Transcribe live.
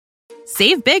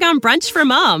Save big on brunch for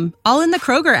mom, all in the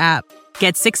Kroger app.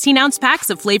 Get 16-ounce packs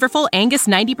of flavorful Angus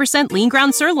 90% lean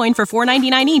ground sirloin for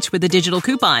 $4.99 each with a digital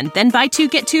coupon. Then buy 2,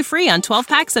 get 2 free on 12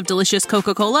 packs of delicious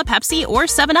Coca-Cola, Pepsi, or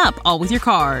 7-Up, all with your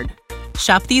card.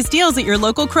 Shop these deals at your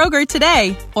local Kroger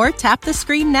today, or tap the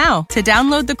screen now to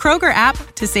download the Kroger app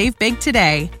to save big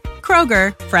today.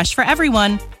 Kroger, fresh for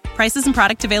everyone. Prices and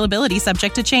product availability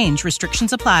subject to change.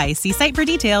 Restrictions apply. See site for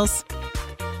details.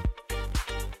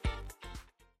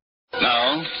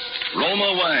 Now,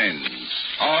 Roma Wines.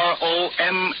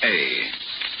 R-O-M-A.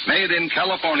 Made in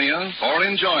California for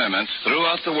enjoyment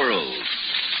throughout the world.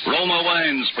 Roma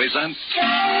Wines present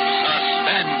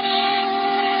Suspense.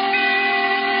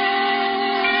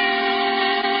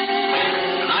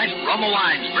 Tonight, Roma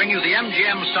Wines bring you the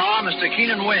MGM star, Mr.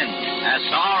 Keenan Wynn, as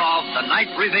star of The Night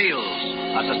Reveals,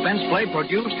 a suspense play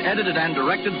produced, edited, and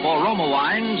directed for Roma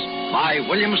Wines by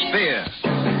William Spear.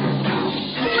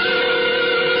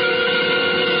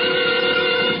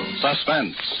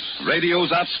 Suspense,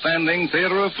 radio's outstanding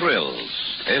theater of thrills,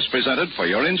 is presented for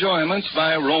your enjoyment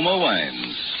by Roma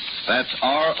Wines. That's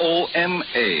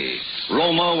R-O-M-A,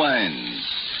 Roma Wines.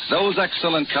 Those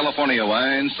excellent California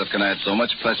wines that can add so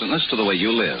much pleasantness to the way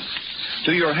you live,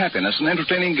 to your happiness and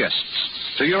entertaining guests,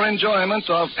 to your enjoyment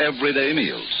of everyday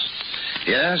meals.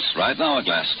 Yes, right now a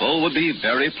glassful would be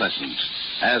very pleasant,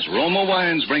 as Roma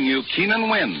Wines bring you Keenan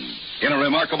Wynn in a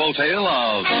remarkable tale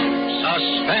of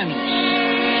suspense.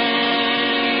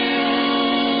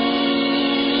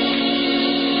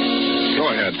 Go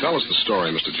ahead. Tell us the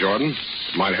story, Mr. Jordan.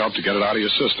 It might help to get it out of your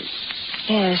system.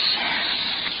 Yes.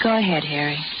 Go ahead,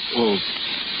 Harry. Well,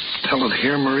 tell it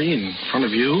here, Marie, in front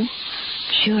of you?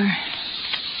 Sure.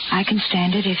 I can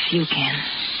stand it if you can.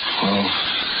 Well,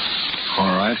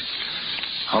 all right.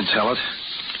 I'll tell it.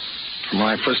 From when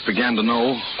I first began to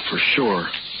know, for sure,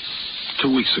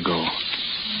 2 weeks ago.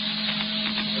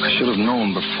 I should have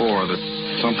known before that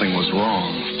something was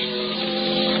wrong.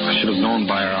 I should have known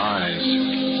by her eyes.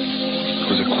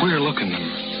 There was a queer look in them,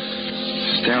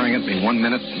 staring at me 1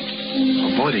 minute,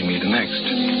 avoiding me the next.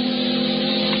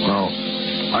 Well,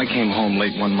 I came home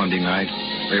late one Monday night.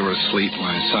 They were asleep,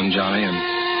 my son Johnny and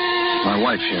my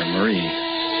wife here, Marie.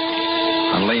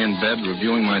 I lay in bed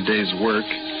reviewing my day's work.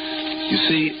 You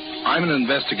see, I'm an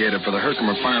investigator for the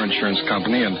Herkimer Fire Insurance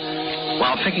Company, and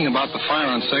while thinking about the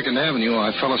fire on 2nd Avenue,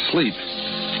 I fell asleep.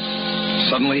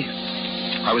 Suddenly,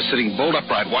 I was sitting bolt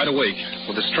upright, wide awake,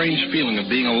 with a strange feeling of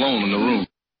being alone in the room.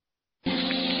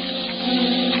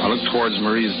 I looked towards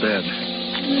Marie's bed.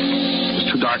 It was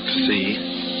too dark to see.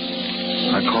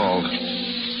 I called.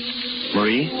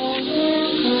 Marie?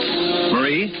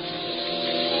 Marie?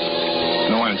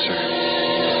 No answer.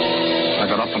 I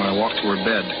got up and I walked to her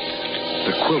bed.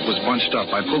 The quilt was bunched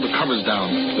up. I pulled the covers down.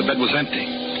 The bed was empty.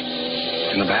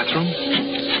 In the bathroom?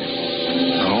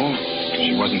 No,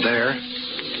 she wasn't there.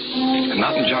 And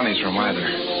not in Johnny's room either.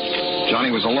 Johnny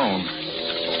was alone.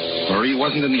 Marie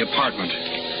wasn't in the apartment.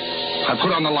 I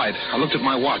put on the light. I looked at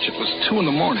my watch. It was 2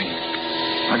 a.m.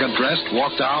 I got dressed,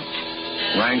 walked out,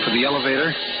 rang for the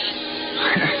elevator.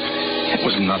 It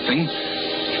was nothing.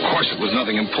 Of course it was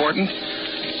nothing important.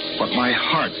 But my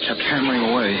heart kept hammering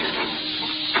away.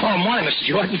 Oh, morning, Mr.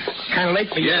 Jordan. Kind of late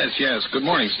for you. Yes. Good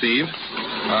morning, Steve.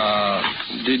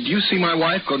 Did you see my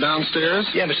wife go downstairs?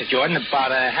 Yeah, Mr. Jordan,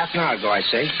 about half an hour ago, I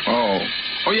say. Oh,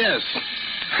 yes.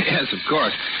 Yes, of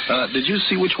course. Did you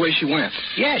see which way she went?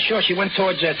 Yeah, sure. She went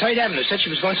towards 3rd Avenue. Said she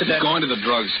was going to the... Going to the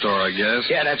drugstore, I guess.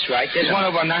 Yeah, that's right. There's one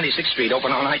over on 96th Street,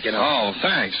 open all night, you know. Oh,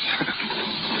 thanks.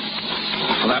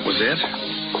 Well, that was it.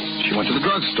 She went to the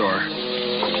drugstore.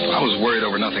 I was worried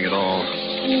over nothing at all.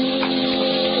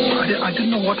 I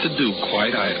didn't know what to do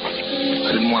quite. I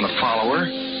didn't want to follow her,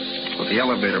 but the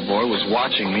elevator boy was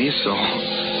watching me, so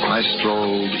I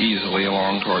strolled easily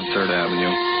along toward 3rd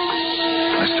Avenue.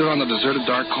 I stood on the deserted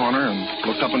dark corner and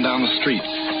looked up and down the street.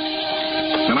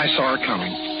 Then I saw her coming.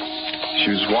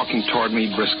 She was walking toward me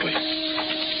briskly.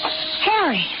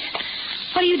 Harry,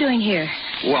 what are you doing here?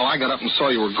 Well, I got up and saw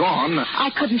you were gone. I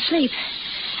couldn't sleep.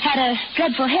 Had a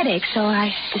dreadful headache, so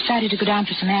I decided to go down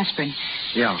for some aspirin.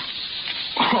 Yeah.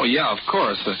 Oh, yeah, of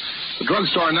course. The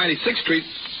drugstore on 96th Street.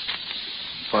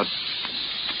 But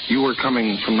you were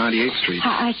coming from 98th Street.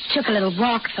 I took a little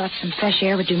walk, thought some fresh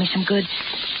air would do me some good.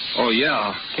 Oh,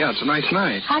 yeah. Yeah, it's a nice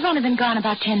night. I've only been gone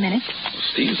about 10 minutes. Well,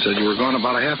 Steve said you were gone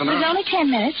about a half an hour. It was only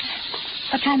 10 minutes.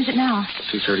 What time is it now?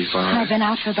 2:35. I've been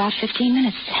out for about 15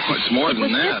 minutes. Oh, it's more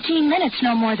than that. 15 minutes,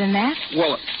 no more than that.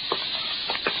 Well,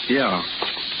 yeah.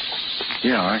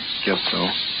 Yeah, I guess so.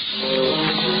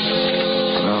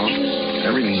 Well,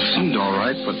 everything seemed all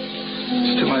right, but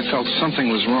still I felt something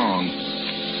was wrong.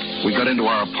 We got into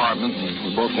our apartment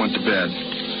and we both went to bed.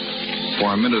 For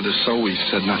a minute or so, we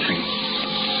said nothing.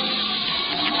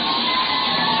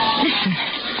 Listen.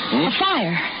 A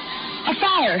fire. A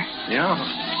fire. Yeah.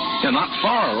 Yeah, not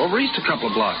far. Over east a couple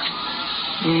of blocks.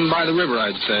 By the river,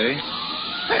 I'd say.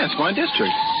 Yeah, it's my district.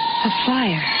 A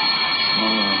fire.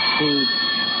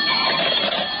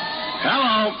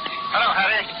 Hello. Hello,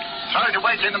 Harry. Sorry to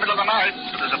wake you in the middle of the night,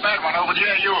 but there's a bad one over the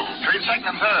AU. Between 2nd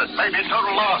and 3rd. Maybe a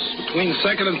total loss. Between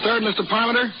 2nd and 3rd, Mr.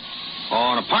 Parmenter?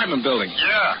 Oh, an apartment building.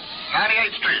 Yeah.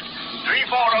 98th Street.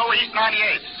 340 East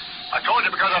 98th. I told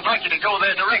you because I'd like you to go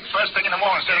there direct first thing in the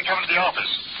morning instead of coming to the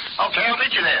office. Okay, I'll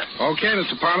meet you there. Okay,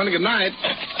 Mr. Parmenter. Good night.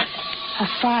 A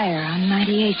fire on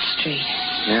 98th Street.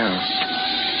 Yeah.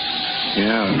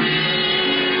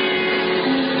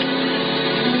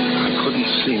 I couldn't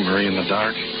see Marie in the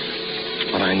dark,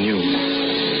 but I knew.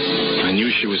 I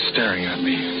knew she was staring at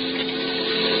me.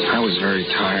 I was very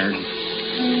tired.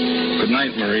 Good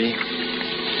night, Marie.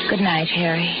 Good night,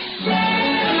 Harry.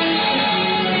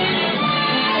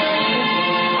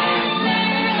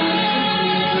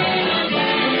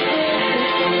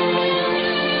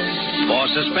 For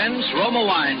suspense, Roma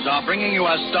Wines are bringing you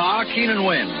a star, Keenan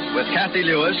Wynn, with Kathy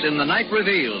Lewis in The Night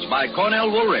Reveals by Cornell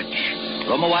Woolrich.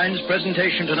 Roma Wines'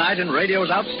 presentation tonight in radio's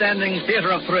outstanding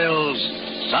theater of thrills,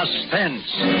 Suspense.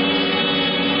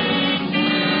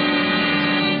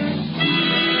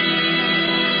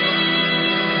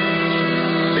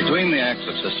 Between the acts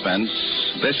of suspense,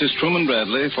 this is Truman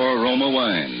Bradley for Roma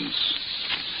Wines.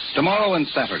 Tomorrow and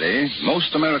Saturday,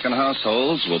 most American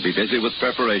households will be busy with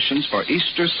preparations for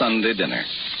Easter Sunday dinner,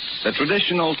 the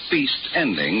traditional feast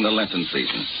ending the Lenten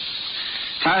season.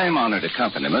 Time-honored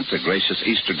accompaniment to gracious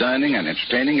Easter dining and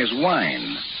entertaining is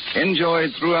wine,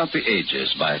 enjoyed throughout the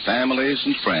ages by families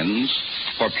and friends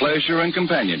for pleasure and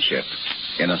companionship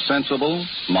in a sensible,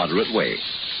 moderate way.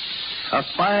 A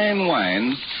fine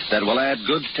wine that will add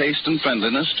good taste and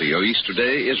friendliness to your Easter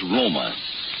day is Roma,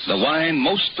 the wine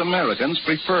most Americans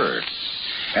prefer.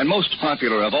 And most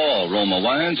popular of all Roma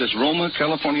wines is Roma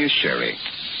California Sherry,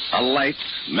 a light,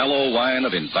 mellow wine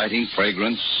of inviting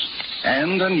fragrance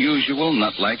and unusual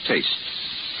nut-like taste.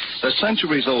 The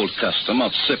centuries-old custom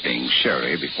of sipping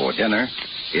sherry before dinner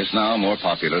is now more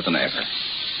popular than ever.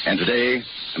 And today,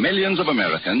 millions of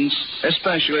Americans,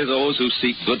 especially those who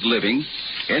seek good living,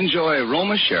 enjoy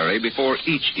Roma Sherry before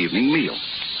each evening meal.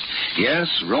 Yes,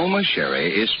 Roma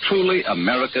Sherry is truly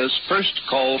America's first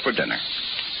call for dinner.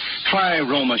 Try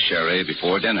Roma Sherry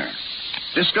before dinner.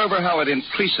 Discover how it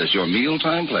increases your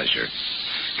mealtime pleasure.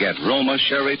 Get Roma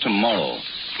Sherry tomorrow,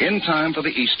 in time for the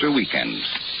Easter weekend.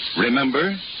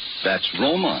 Remember, that's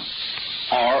Roma.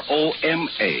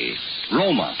 R-O-M-A.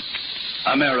 Roma.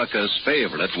 America's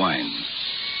favorite wine.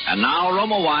 And now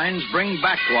Roma Wines bring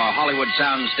back to our Hollywood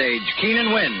soundstage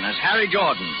Keenan Wynn as Harry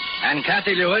Jordan and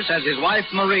Kathy Lewis as his wife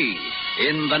Marie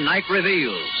in The Night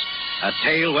Reveals, a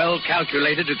tale well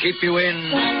calculated to keep you in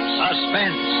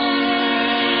suspense.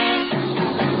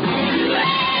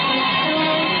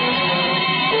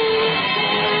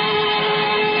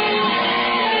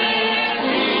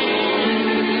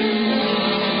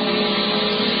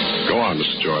 Go on,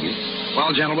 Mr. Jordan.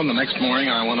 Well, gentlemen, the next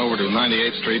morning I went over to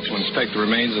 98th Street to inspect the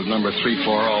remains of number 340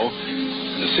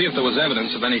 and to see if there was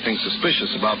evidence of anything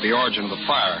suspicious about the origin of the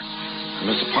fire.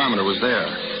 And Mr. Parmenter was there.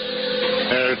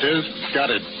 There it is. Got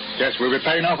it. Guess we'll be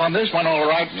paying off on this one, all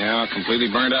right. Yeah,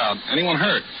 completely burned out. Anyone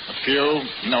hurt? A few.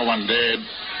 No one dead.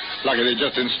 Lucky they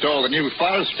just installed the new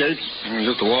fire escapes.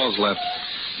 Just the walls left.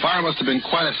 Fire must have been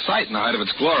quite a sight in the height of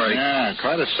its glory. Yeah,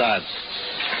 quite a sight.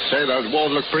 Say, those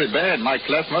walls look pretty bad. Might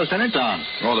collapse most any time.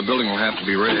 Oh, the building will have to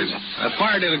be raised. That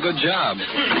fire did a good job.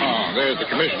 Oh, there's the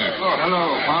commissioner. Oh,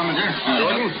 hello, Parmenter.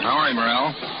 Jordan? How are you,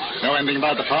 Morrell? Know anything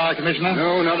about the fire, Commissioner?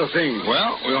 No, not a thing.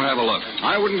 Well, we'll have a look.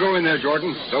 I wouldn't go in there,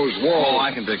 Jordan. Those walls. Oh,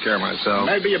 I can take care of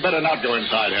myself. Maybe you better not go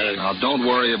inside, Harry. Now, don't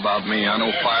worry about me. I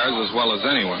know fires as well as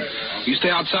anyone. You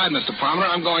stay outside, Mr. Parmenter.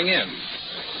 I'm going in.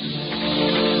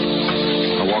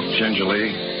 I walked gingerly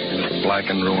into the black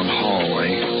and ruined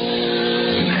hallway,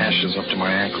 in ashes up to my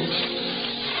ankles,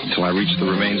 until I reached the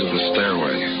remains of the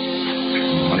stairway.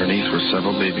 Underneath were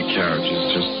several baby carriages,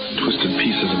 just twisted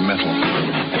pieces of metal.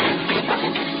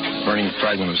 A burning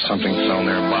fragment of something fell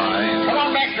nearby. Come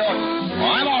on back, Jordan. Oh,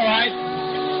 I'm all right.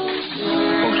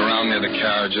 Poked around near the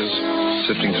carriages,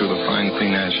 sifting through the fine,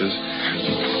 clean ashes.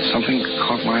 Something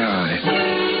caught my eye.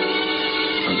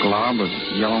 A glob of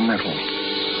yellow metal.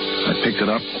 I picked it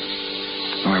up,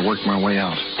 and I worked my way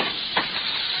out.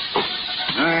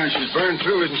 She's burned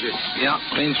through, isn't she? Yeah,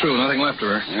 clean through. Nothing left of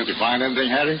her. Did you find anything,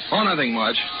 Harry? Oh, nothing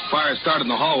much. Fire started in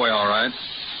the hallway, all right.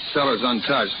 Cellar's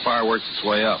untouched. Fire worked its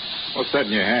way up. What's that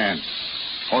in your hand?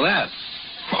 Oh, that?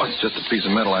 Oh, it's just a piece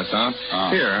of metal I found. Oh.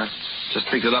 Here, Just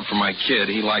picked it up for my kid.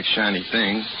 He likes shiny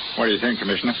things. What do you think,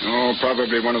 Commissioner? Oh,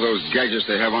 probably one of those gadgets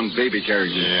they have on baby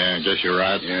carriages. Yeah, I guess you're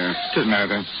right. Yeah. Doesn't matter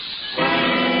then.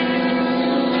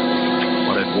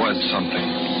 But it was something.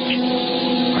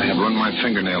 I had run my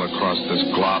fingernail across this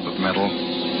glob of metal.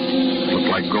 It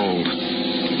looked like gold.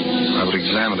 I would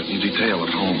examine it in detail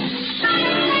at home.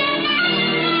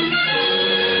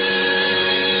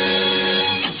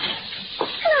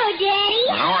 Hello, Daddy.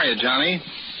 Well, how are you, Johnny?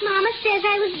 Mama says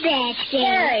I was bad today.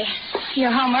 Harry,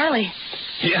 you're home early.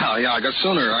 Yeah, I got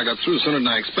through sooner than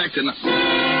I expected. What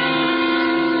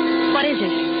is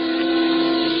it?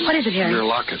 What is it, Harry? Your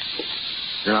locket.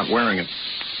 You're not wearing it.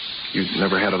 You've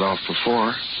never had it off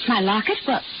before. My locket?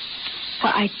 Well,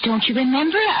 don't you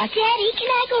remember? Daddy, can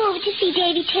I go over to see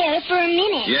Davy Taylor for a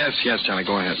minute? Yes, Johnny,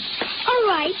 go ahead. All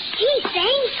right. Gee,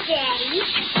 thanks, Daddy.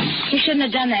 You shouldn't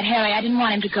have done that, Harry. I didn't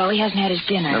want him to go. He hasn't had his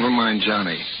dinner. Never mind,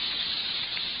 Johnny.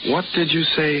 What did you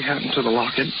say happened to the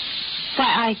locket? Why,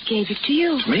 I gave it to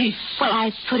you. To me? Well,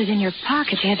 I put it in your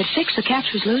pocket to have it fixed. The catch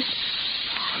was loose.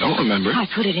 I don't remember. I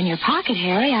put it in your pocket,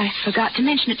 Harry. I forgot to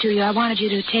mention it to you. I wanted you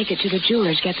to take it to the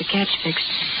jeweler's, get the catch fixed.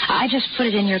 I just put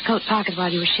it in your coat pocket while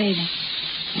you were shaving.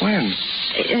 When?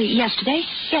 Yesterday?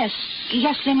 Yes,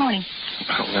 yesterday morning.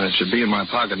 Well, then it should be in my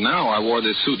pocket now. I wore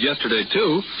this suit yesterday,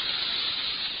 too.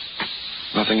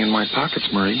 Nothing in my pockets,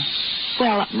 Marie.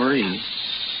 Well... Marie.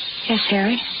 Yes,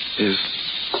 Harry? Is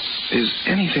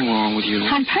anything wrong with you?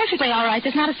 I'm perfectly all right.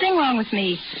 There's not a thing wrong with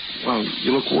me. Well,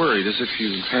 you look worried, as if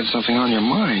you had something on your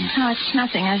mind. No, it's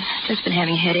nothing. I've just been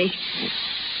having a headache.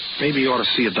 Maybe you ought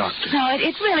to see a doctor. No,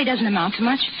 it really doesn't amount to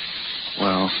much.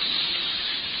 Well,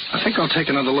 I think I'll take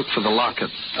another look for the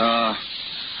locket.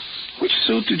 Which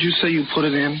suit did you say you put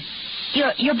it in?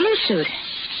 Your blue suit,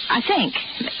 I think.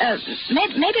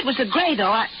 Maybe it was a gray,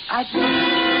 though. I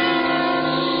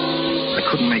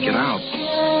couldn't make it out.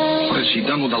 What had she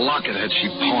done with the locket? Had she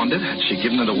pawned it? Had she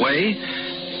given it away?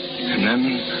 And then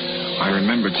I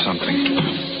remembered something.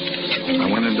 I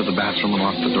went into the bathroom and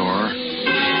locked the door.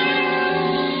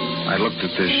 I looked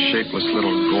at this shapeless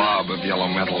little glob of yellow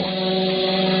metal.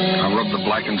 I rubbed the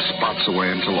blackened spots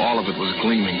away until all of it was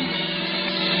gleaming.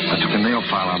 I took a nail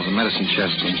file out of the medicine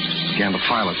chest and began to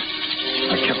file it.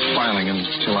 I kept filing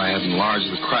until I had enlarged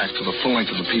the crack to the full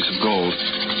length of the piece of gold.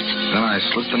 Then I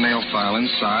slipped the nail file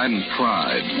inside and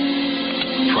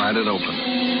pried it open.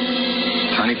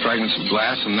 Tiny fragments of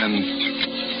glass, and then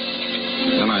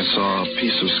I saw a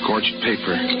piece of scorched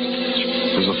paper.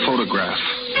 It was a photograph.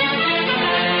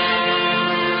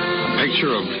 A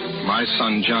picture of my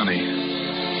son, Johnny.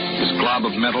 This glob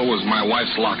of metal was my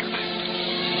wife's locket.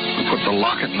 I put the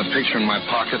locket and the picture in my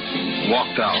pocket and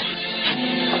walked out.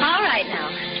 All right, now.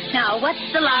 Now, what's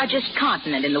the largest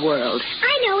continent in the world?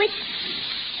 I know, it's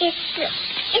Asia.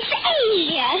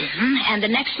 Mm-hmm. And the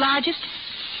next largest?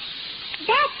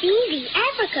 That's easy.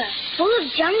 Africa, full of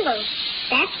jungles.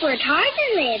 That's where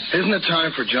Tarzan lives. Isn't it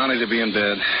time for Johnny to be in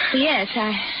bed? Yes,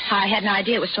 I had no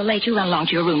idea it was so late. You run along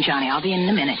to your room, Johnny. I'll be in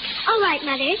a minute. All right,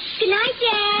 Mother. Good night,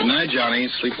 Dad. Good night, Johnny.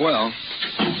 Sleep well.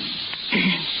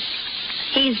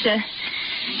 He's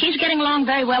getting along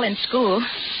very well in school,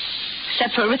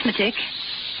 except for arithmetic.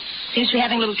 Seems to be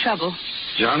having a little trouble.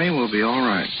 Johnny will be all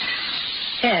right.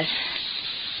 Yes,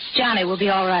 Johnny will be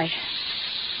all right.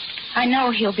 I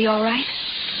know he'll be all right.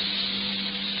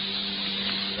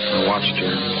 I watched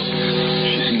her.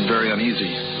 She seemed very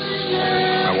uneasy.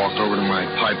 I walked over to my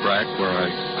pipe rack where I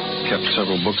kept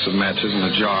several books of matches in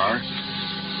a jar,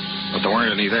 but there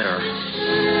weren't any there.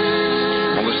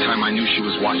 All this time I knew she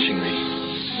was watching me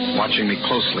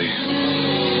closely.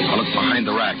 I looked behind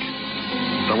the rack.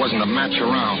 There wasn't a match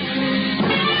around.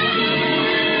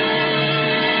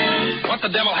 What the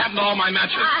devil happened to all my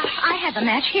matches? I have a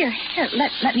match here. Here,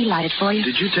 let me light it for you.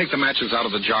 Did you take the matches out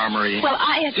of the jar, Marie? Well,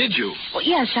 Did you? Well,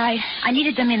 yes, I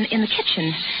needed them in the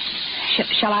kitchen.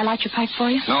 Shall I light your pipe for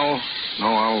you? No,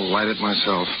 I'll light it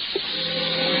myself.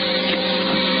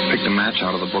 I picked a match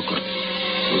out of the booklet.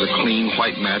 It was a clean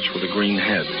white match with a green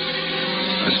head.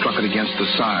 I struck it against the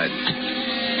side.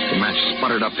 The match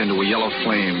sputtered up into a yellow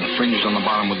flame, fringed on the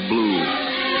bottom with blue.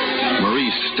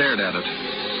 Marie stared at it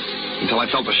until I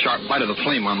felt the sharp bite of the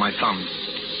flame on my thumb.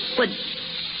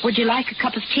 Would you like a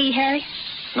cup of tea, Harry?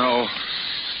 No,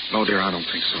 dear, I don't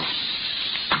think so.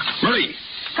 Marie!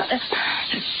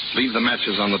 Leave the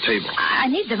matches on the table. I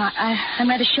need them. I'm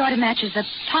rather short of matches. The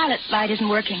pilot light isn't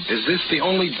working. Is this the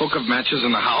only book of matches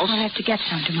in the house? I'll have to get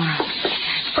some tomorrow.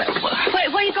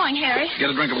 Where are you going, Harry? Get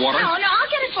a drink of water? No,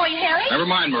 I'll get it for you, Harry. Never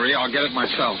mind, Marie. I'll get it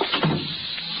myself.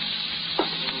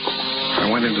 I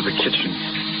went into the kitchen.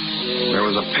 There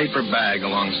was a paper bag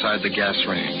alongside the gas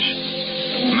range.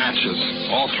 Matches,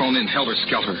 all thrown in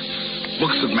helter-skelter.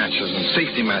 books of matches and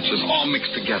safety matches all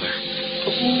mixed together.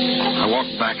 I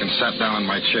walked back and sat down in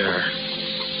my chair.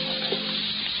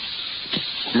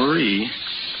 Marie,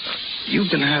 you've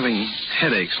been having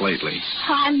headaches lately.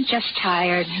 I'm just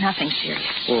tired. Nothing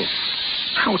serious. Well,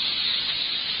 how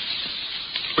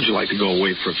would you like to go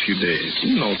away for a few days?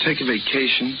 You know, take a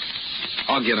vacation.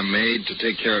 I'll get a maid to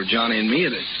take care of Johnny and me.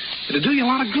 It'll do you a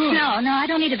lot of good. No, I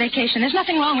don't need a vacation. There's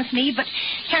nothing wrong with me, but,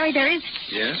 Harry, there is...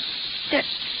 Yes?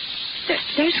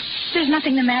 There's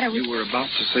nothing the matter with... You were about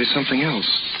to say something else.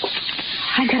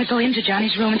 I've got to go into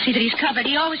Johnny's room and see that he's covered.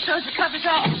 He always throws the covers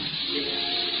off.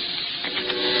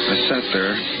 I sat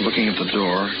there, looking at the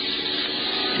door,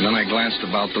 and then I glanced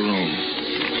about the room.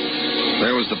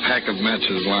 There was the pack of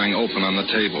matches lying open on the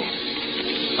table.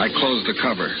 I closed the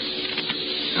cover,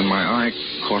 and my eye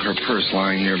caught her purse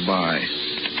lying nearby.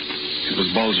 It was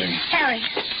bulging. Harry.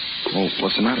 Oh,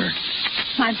 what's the matter?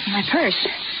 My purse.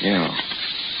 Yeah.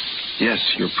 Yes,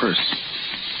 your purse.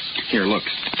 Here, look.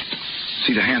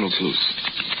 See, the handle's loose.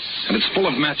 And it's full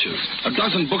of matches. A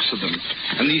dozen books of them.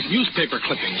 And these newspaper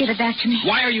clippings. Give it back to me.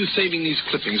 Why are you saving these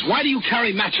clippings? Why do you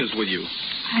carry matches with you?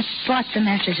 I bought the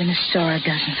matches in the store. A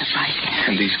dozen suffice.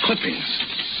 And these clippings.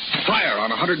 Fire on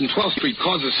 112th Street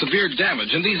causes severe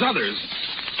damage. And these others.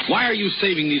 Why are you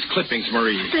saving these clippings,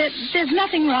 Marie? There's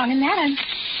nothing wrong in that.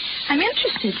 I'm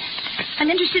interested. I'm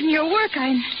interested in your work.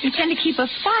 I intend to keep a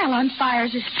file on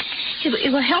fires.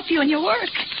 It will help you in your work.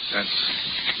 That's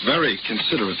very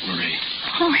considerate, Marie.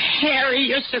 Oh, Harry,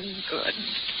 you're so good.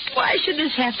 Why should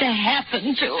this have to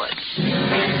happen to us?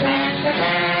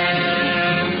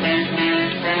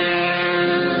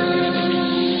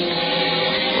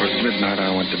 Towards midnight, I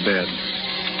went to bed.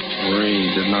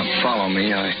 Marie did not follow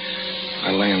me. I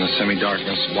lay in the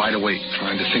semi-darkness, wide awake,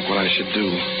 trying to think what I should do.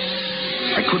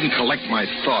 I couldn't collect my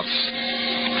thoughts.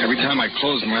 Every time I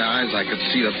closed my eyes, I could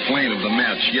see the flame of the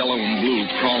match, yellow and blue,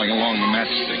 crawling along the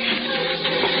matchstick.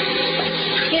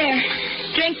 Here,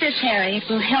 drink this, Harry. It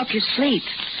will help you sleep.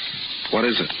 What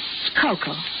is it? It's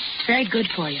cocoa. It's very good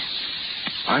for you.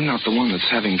 I'm not the one that's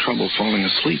having trouble falling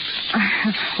asleep.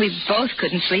 We both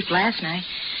couldn't sleep last night.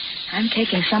 I'm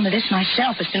taking some of this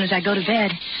myself as soon as I go to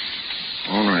bed.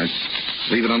 All right.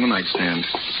 Leave it on the nightstand.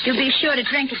 You'll be sure to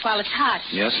drink it while it's hot.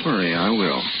 Yes, Marie, I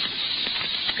will.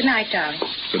 Good night, darling.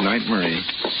 Good night, Marie.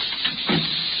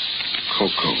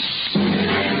 Cocoa.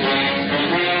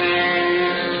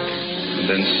 And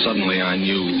then suddenly I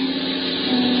knew.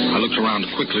 I looked around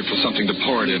quickly for something to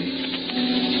pour it in.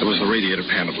 There was the radiator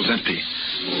pan. It was empty.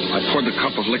 I poured the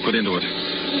cup of liquid into it.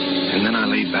 And then I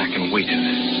lay back and waited.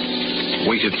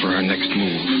 Waited for her next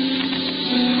move.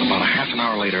 About a half an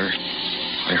hour later,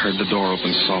 I heard the door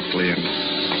open softly and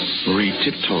Marie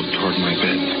tiptoed toward my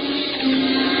bed.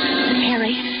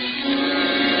 Harry?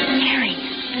 Harry?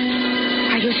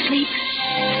 Are you asleep?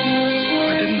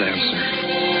 I didn't answer.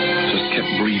 Just kept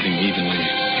breathing evenly.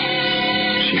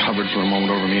 She hovered for a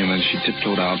moment over me and then she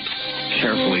tiptoed out,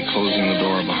 carefully closing the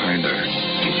door behind her.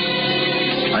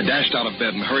 I dashed out of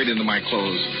bed and hurried into my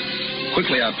clothes.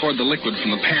 Quickly, I poured the liquid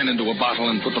from the pan into a bottle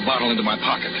and put the bottle into my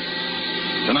pocket.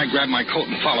 Then I grabbed my coat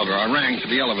and followed her. I rang for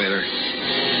the elevator.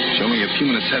 She only a few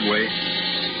minutes headway.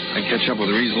 I'd catch up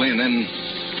with her easily, and then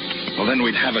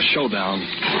we'd have a showdown.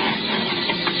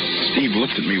 Steve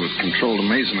looked at me with controlled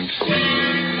amazement.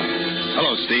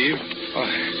 Hello, Steve.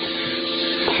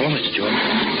 Hello, Mr. Jordan.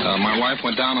 My wife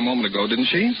went down a moment ago, didn't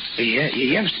she?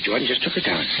 Yeah, Mr. Jordan. Just took her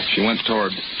down. She went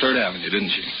toward 3rd Avenue, didn't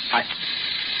she?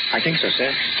 I think so, sir.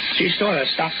 She sort of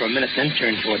stopped for a minute, then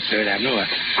turned toward 3rd Avenue.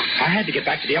 I had to get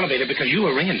back to the elevator because you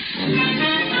were ringing.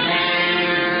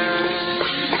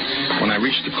 When I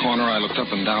reached the corner, I looked up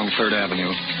and down 3rd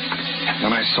Avenue.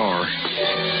 Then I saw her.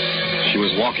 She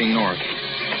was walking north.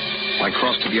 I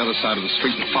crossed to the other side of the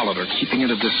street and followed her, keeping at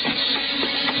a distance.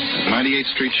 At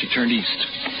 98th Street, she turned east.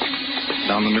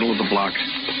 Down the middle of the block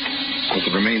was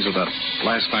the remains of that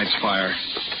last night's fire.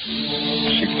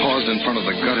 She paused in front of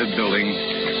the gutted building.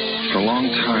 For a long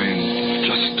time,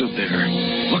 just stood there,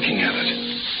 looking at it.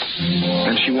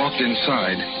 Then she walked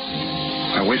inside.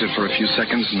 I waited for a few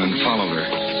seconds and then followed her.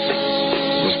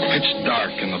 It was pitch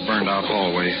dark in the burned-out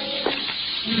hallway.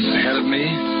 Ahead of me,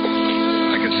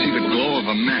 I could see the glow of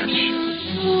a match.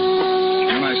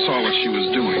 Then I saw what she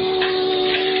was doing.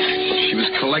 She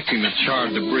was collecting the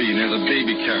charred debris near the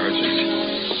baby carriages.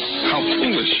 How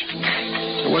foolish.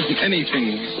 There wasn't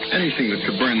anything that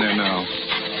could burn there now.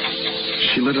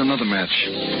 She lit another match.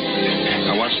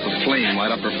 I watched the flame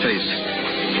light up her face.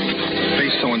 Her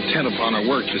face so intent upon her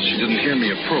work that she didn't hear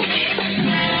me approach.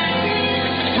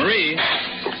 Marie!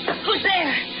 Who's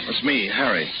there? It's me,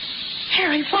 Harry.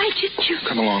 Harry, why didn't you...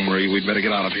 Come along, Marie. We'd better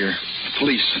get out of here. The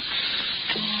police.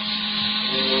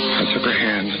 I took her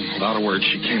hand, and without a word,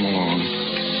 she came along.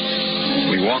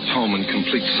 We walked home in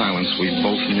complete silence. We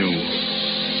both knew.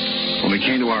 When we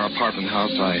came to our apartment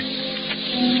house, I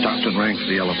stopped and rang for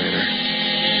the elevator.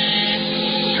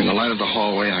 In the light of the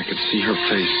hallway, I could see her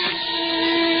face.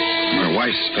 My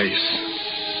wife's face.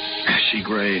 Ashy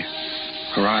gray.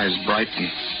 Her eyes bright and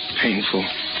painful.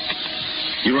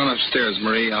 You run upstairs,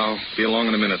 Marie. I'll be along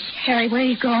in a minute. Harry, where are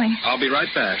you going? I'll be right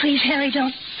back. Please, Harry,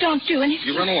 don't do anything.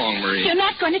 You run along, Marie. You're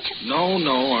not going to... No,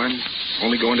 I'm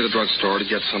only going to the drugstore to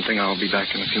get something. I'll be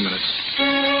back in a few minutes.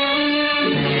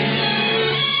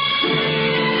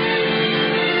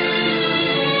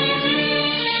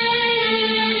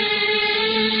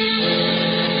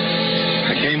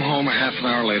 I came home a half an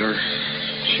hour later.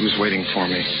 She was waiting for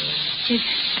me.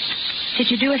 Did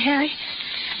you do it, Harry?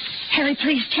 Harry,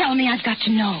 please tell me. I've got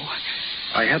to know.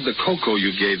 I had the cocoa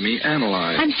you gave me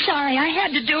analyzed. I'm sorry. I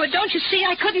had to do it. Don't you see?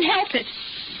 I couldn't help it.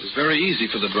 It was very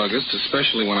easy for the druggist,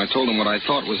 especially when I told him what I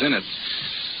thought was in it.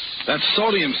 That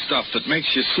sodium stuff that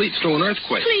makes you sleep through an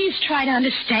earthquake. Please try to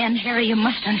understand, Harry. You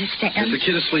must understand. Is the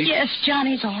kid asleep? Yes,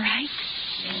 Johnny's all right.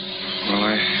 Well,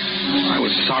 I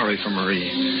was sorry for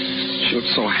Marie. She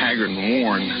looked so haggard and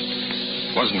worn.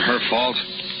 It wasn't her fault.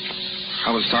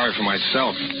 I was sorry for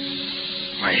myself.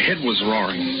 My head was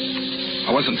roaring.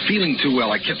 I wasn't feeling too well.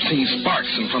 I kept seeing sparks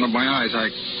in front of my eyes. I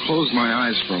closed my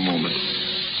eyes for a moment.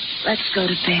 Let's go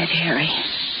to bed, Harry.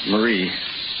 Marie,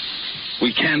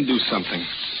 we can do something.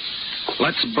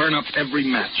 Let's burn up every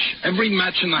match. Every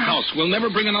match in the house. We'll never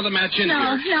bring another match in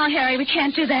here. No, Harry, we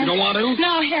can't do that. You don't want to?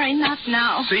 No, Harry, not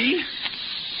now. See?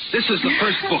 This is the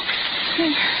first book.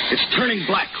 It's turning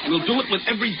black. We'll do it with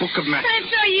every book of matches.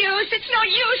 It's no use. It's no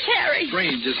use, Harry.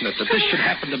 Strange, isn't it, that this should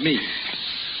happen to me?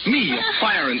 Me, a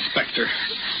fire inspector.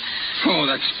 Oh,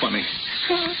 that's funny.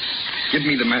 Give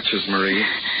me the matches, Marie.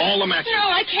 All the matches.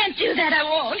 No, I can't do that. I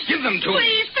won't. Give them to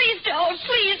me. Please don't.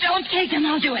 Please don't take them.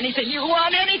 I'll do anything you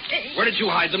want, anything. Where did you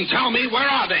hide them? Tell me. Where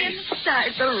are they?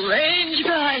 Inside the range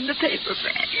behind the paper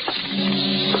bag.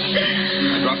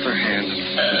 I dropped her hand and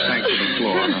she sank to the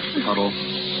floor in a puddle,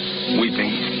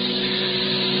 weeping.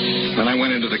 Then I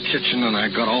went into the kitchen and I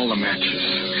got all the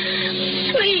matches.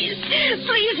 Please,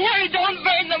 Harry, don't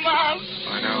burn them up.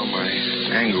 By now, my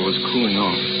anger was cooling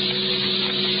off.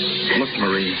 Look,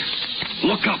 Marie.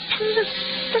 Look up.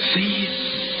 See?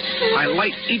 I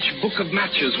light each book of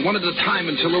matches one at a time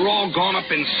until they're all gone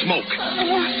up in smoke.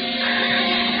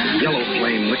 Yellow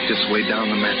flame licked its way down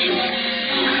the matches.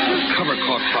 The cover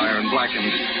caught fire and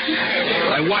blackened.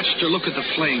 I watched her look at the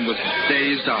flame with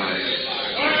dazed eyes.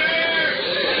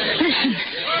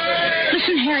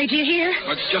 Listen, Harry, do you hear?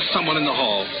 It's just someone in the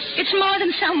hall. It's more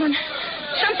than someone.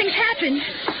 Something's happened.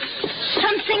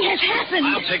 Something has happened.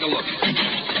 I'll take a look. The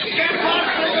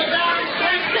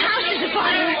house is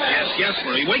afire. Yes,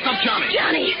 Marie. Wake up Johnny.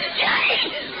 Johnny.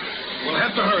 We'll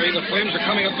have to hurry. The flames are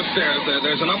coming up the stairs.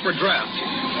 There's an upward draft.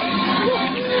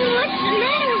 What's the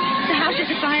matter? The house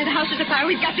is afire. The house is afire.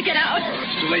 We've got to get out.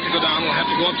 It's too late to go down. We'll have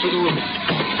to go up through the roof.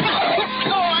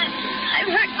 I've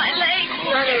hurt my leg.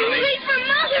 Wait for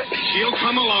Mother. She'll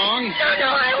come along. No,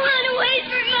 I want to wait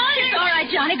for Mother. It's all right,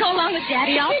 Johnny. Go along with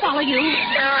Daddy. I'll follow you.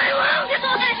 No, I won't.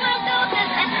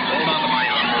 Hold on to my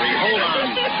arm, Marie. Hold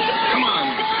on. Come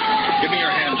on. Give me your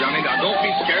hand, Johnny. Now, don't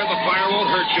be scared. The fire won't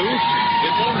hurt you.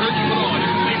 It won't hurt you at all.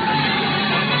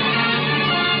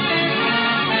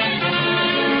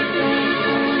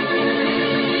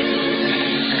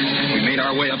 We made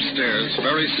our way upstairs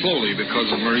very slowly because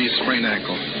of Marie's sprained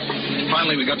ankle.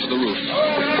 Finally, we got to the roof.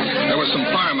 There were some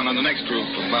firemen on the next roof.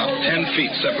 About 10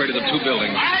 feet separated the two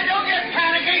buildings. Don't get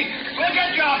panicky. We'll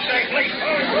get you off safely.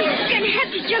 We're going to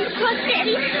have to jump across,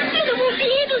 Daddy. Mother won't be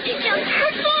able to jump. How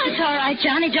far? It's all right,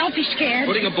 Johnny. Don't be scared.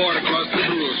 Putting a board across the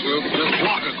roofs. We'll just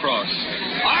walk across.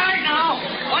 All right, now.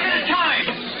 One at a time.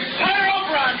 Tie her rope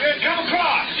around you and come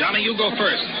across. Johnny, you go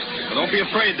first. But don't be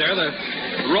afraid there. The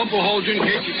rope will hold you in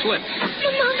case you slip.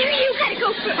 Mother, you got to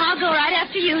go first. I'll go right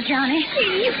after you, Johnny.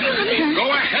 You promise. Go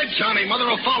ahead, Johnny. Mother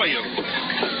will follow you.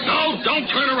 No, don't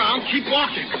turn around. Keep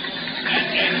walking.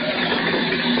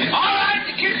 All right,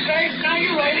 the kid's safe. Now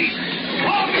you ready.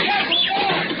 Oh, be careful.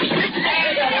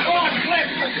 The board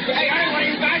slipped. Hey, one of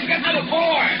you guys get to the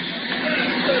board.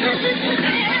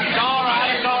 It's all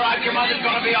right. Your mother's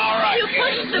going to be all right. You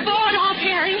pushed the board off,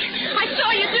 Harry. I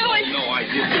saw you do it. No, I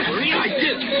didn't, Marie. I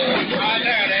didn't.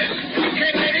 There it is.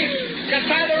 Okay, lady. Just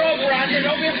tie the rope around you.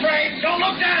 Don't be afraid. Don't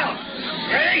look down.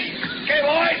 Ready? Okay,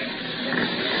 Lloyd.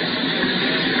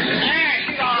 There,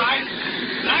 she's all right.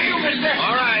 Now you, mister.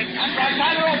 All right. That's right.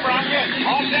 Tie the rope around you.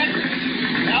 All set?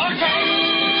 Okay.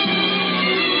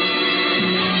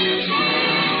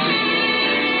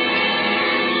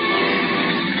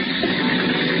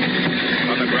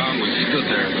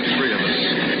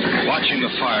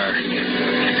 the fire.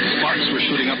 Sparks were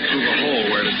shooting up through the hole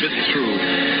where it had bitten through.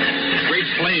 Great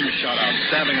flames shot out,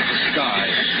 stabbing at the sky.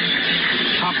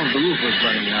 The top of the roof was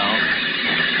burning now.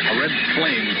 A red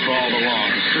flame crawled along,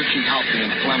 searching out the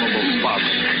inflammable spots.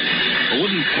 A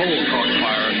wooden pole caught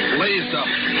fire and blazed up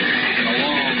in a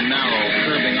long, narrow,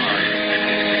 curving arc.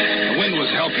 The wind was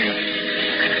helping it.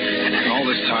 And all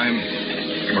this time,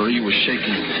 Marie was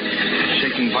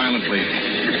shaking violently.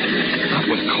 Not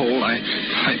with cold.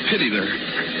 I pitied her.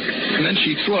 And then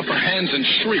she threw up her hands and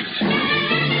shrieked.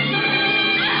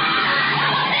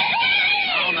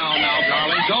 Now,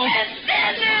 darling, don't.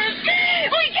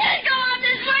 We can't go on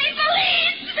this way,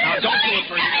 police! Now, don't do it,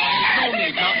 Marie. There's no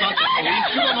need. Not the police.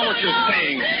 You don't know what you're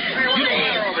saying.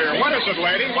 What is it,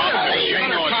 lady? What is it? Pay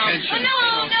no attention. No,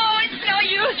 it's no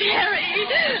use, Harry.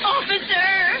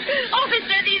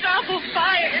 Officer, these awful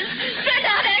fires. They're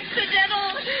not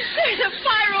accidental. There's a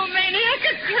pyromaniac,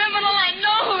 a criminal. I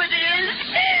know who it is.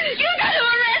 You got to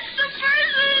arrest the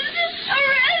person.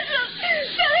 Arrest him.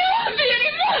 There won't be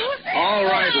any more. All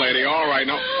right, lady, all right.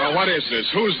 Now, what is this?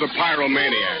 Who's the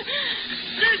pyromaniac?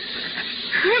 The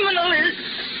criminal is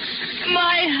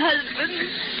my husband,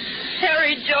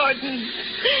 Harry Jordan.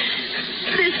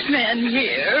 This man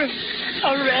here.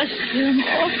 Arrest him,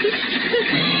 officer.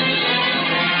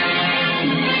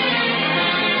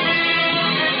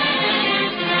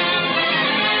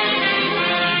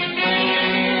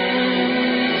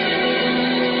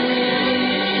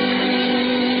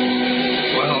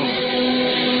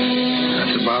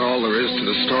 About all there is to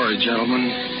the story, gentlemen.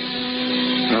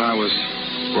 Then I was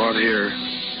brought here.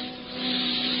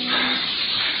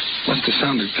 Must have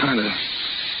sounded kind of,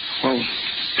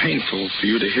 painful for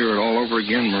you to hear it all over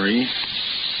again, Marie.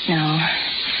 No.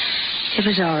 It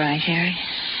was all right, Harry.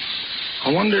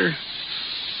 I wonder...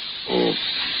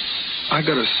 I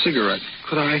got a cigarette.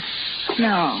 Could I?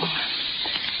 No.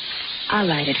 I'll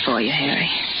light it for you, Harry.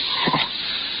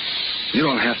 You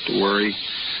don't have to worry.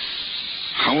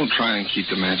 I won't try and keep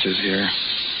the matches here.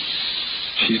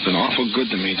 She's been awful good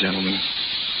to me, gentlemen.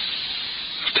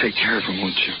 Take care of her,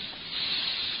 won't you?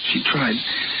 She tried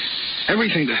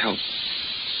everything to help.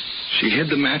 She hid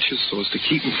the matches so as to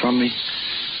keep them from me.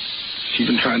 She'd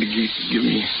been trying to give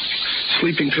me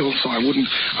sleeping pills so I wouldn't...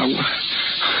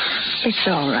 It's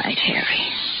all right,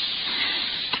 Harry.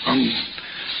 I'm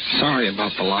sorry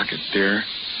about the locket, dear.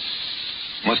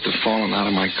 Must have fallen out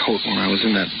of my coat when I was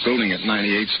in that building at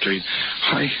 98th Street.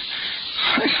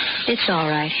 It's all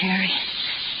right, Harry.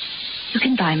 You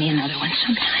can buy me another one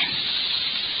sometime.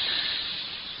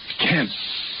 Can't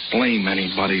blame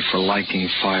anybody for liking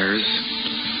fires.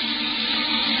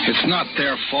 It's not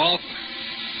their fault.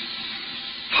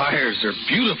 Fires are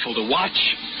beautiful to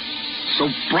watch. So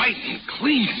bright and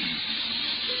clean.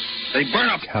 They burn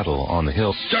up cattle on the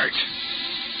hill. Dirt.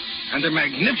 And they're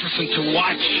magnificent to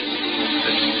watch.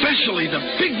 Especially the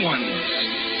big ones.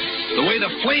 The way the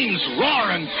flames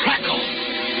roar and crackle,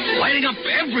 lighting up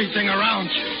everything around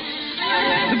you.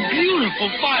 The beautiful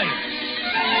fire.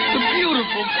 The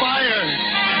beautiful fire.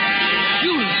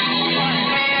 Beautiful fire.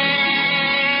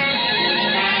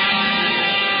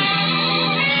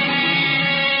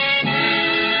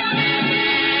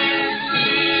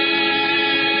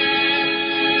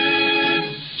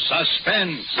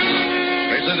 Suspense.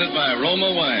 Presented by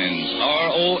Roma Wines,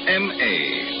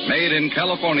 R-O-M-A, made in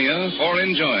California for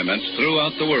enjoyment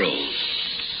throughout the world.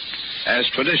 As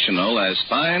traditional as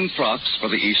fine frocks for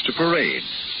the Easter parade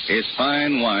is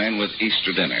fine wine with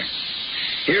Easter dinner.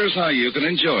 Here's how you can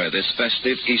enjoy this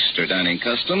festive Easter dining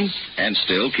custom and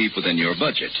still keep within your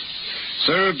budget.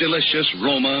 Serve delicious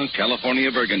Roma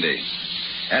California Burgundy.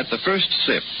 At the first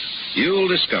sip, you'll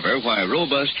discover why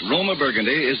robust Roma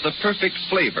Burgundy is the perfect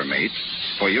flavor mate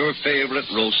for your favorite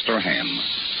roast or ham.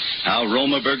 How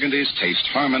Roma Burgundy's taste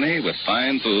harmony with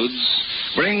fine foods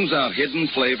brings out hidden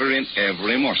flavor in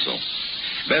every morsel.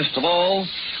 Best of all,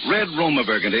 red Roma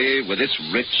Burgundy with its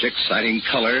rich, exciting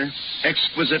color,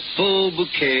 exquisite full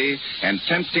bouquet, and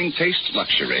tempting taste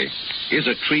luxury is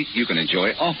a treat you can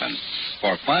enjoy often.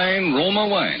 For fine Roma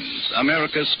wines,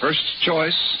 America's first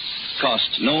choice,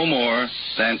 cost no more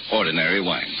than ordinary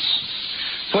wines.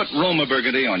 Put Roma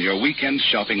Burgundy on your weekend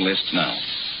shopping list now.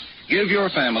 Give your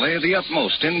family the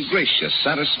utmost in gracious,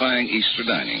 satisfying Easter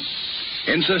dining.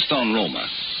 Insist on Roma,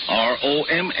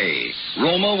 R-O-M-A,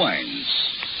 Roma Wines,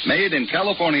 made in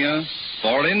California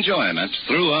for enjoyment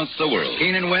throughout the world.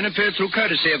 Keenan Wynn appeared through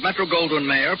courtesy of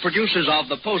Metro-Goldwyn-Mayer, producers of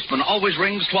The Postman Always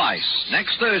Rings Twice.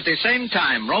 Next Thursday, same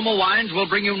time, Roma Wines will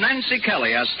bring you Nancy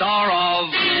Kelly, a star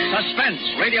of Suspense,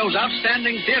 radio's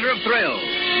outstanding theater of thrills.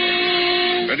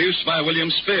 Produced by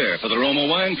William Spear for the Roma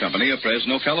Wine Company of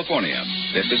Fresno, California.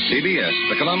 This is CBS,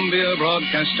 the Columbia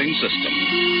Broadcasting System.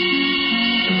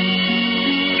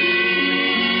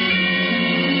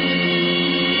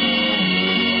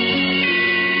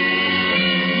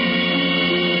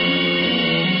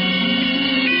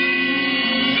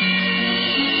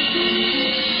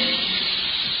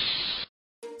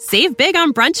 Save big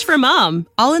on brunch for mom,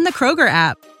 all in the Kroger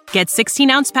app. Get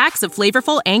 16-ounce packs of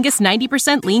flavorful Angus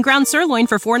 90% lean ground sirloin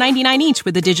for $4.99 each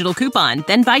with a digital coupon.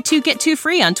 Then buy 2, get 2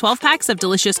 free on 12 packs of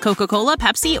delicious Coca-Cola,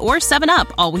 Pepsi, or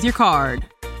 7-Up, all with your card.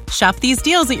 Shop these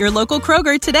deals at your local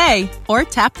Kroger today, or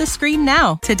tap the screen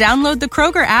now to download the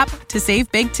Kroger app to save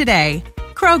big today.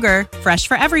 Kroger, fresh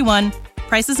for everyone.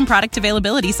 Prices and product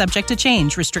availability subject to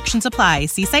change. Restrictions apply.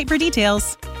 See site for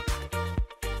details.